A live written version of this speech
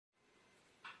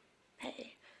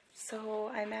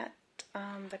So I'm at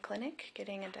the clinic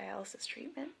getting a dialysis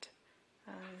treatment,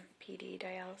 PD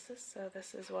dialysis, so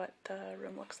this is what the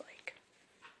room looks like.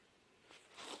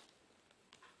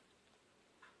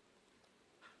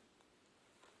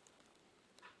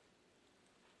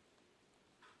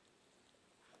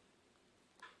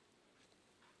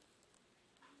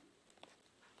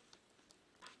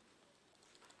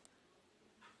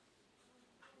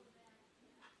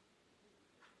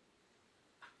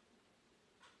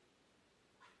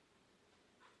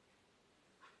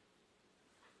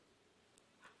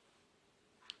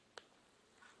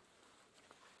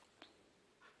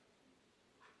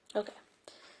 Okay,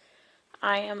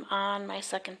 I am on my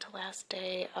second to last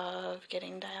day of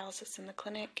getting dialysis in the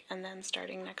clinic, and then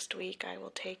starting next week I will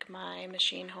take my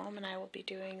machine home and I will be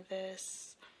doing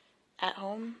this at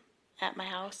home at my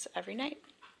house every night.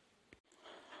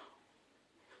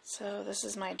 So this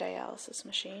is my dialysis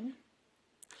machine.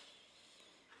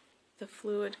 The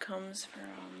fluid comes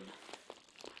from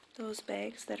those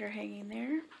bags that are hanging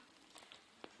there,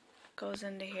 goes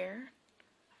into here,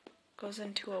 goes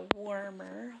into a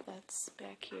warmer that's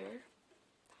back here,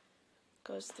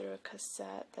 goes through a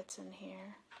cassette that's in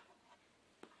here,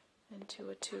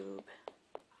 into a tube,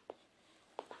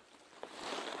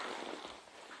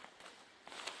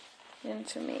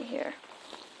 into me here.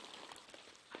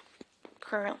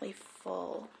 Currently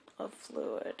full of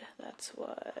fluid. That's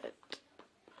what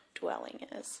dwelling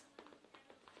is.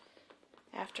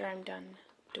 After I'm done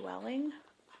dwelling,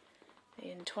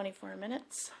 in 24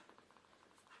 minutes,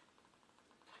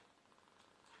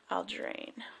 I'll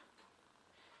drain.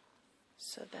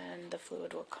 So then the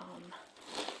fluid will come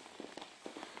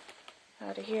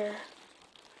out of here,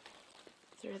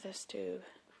 through this tube,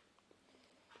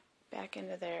 back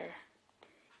into there,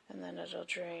 and then it'll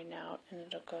drain out and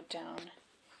it'll go down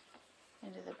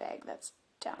into the bag that's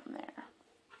down there.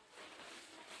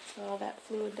 So all that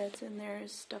fluid that's in there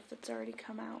is stuff that's already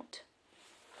come out.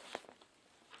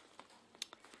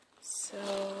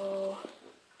 So,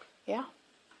 yeah,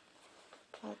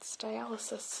 that's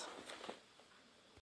dialysis.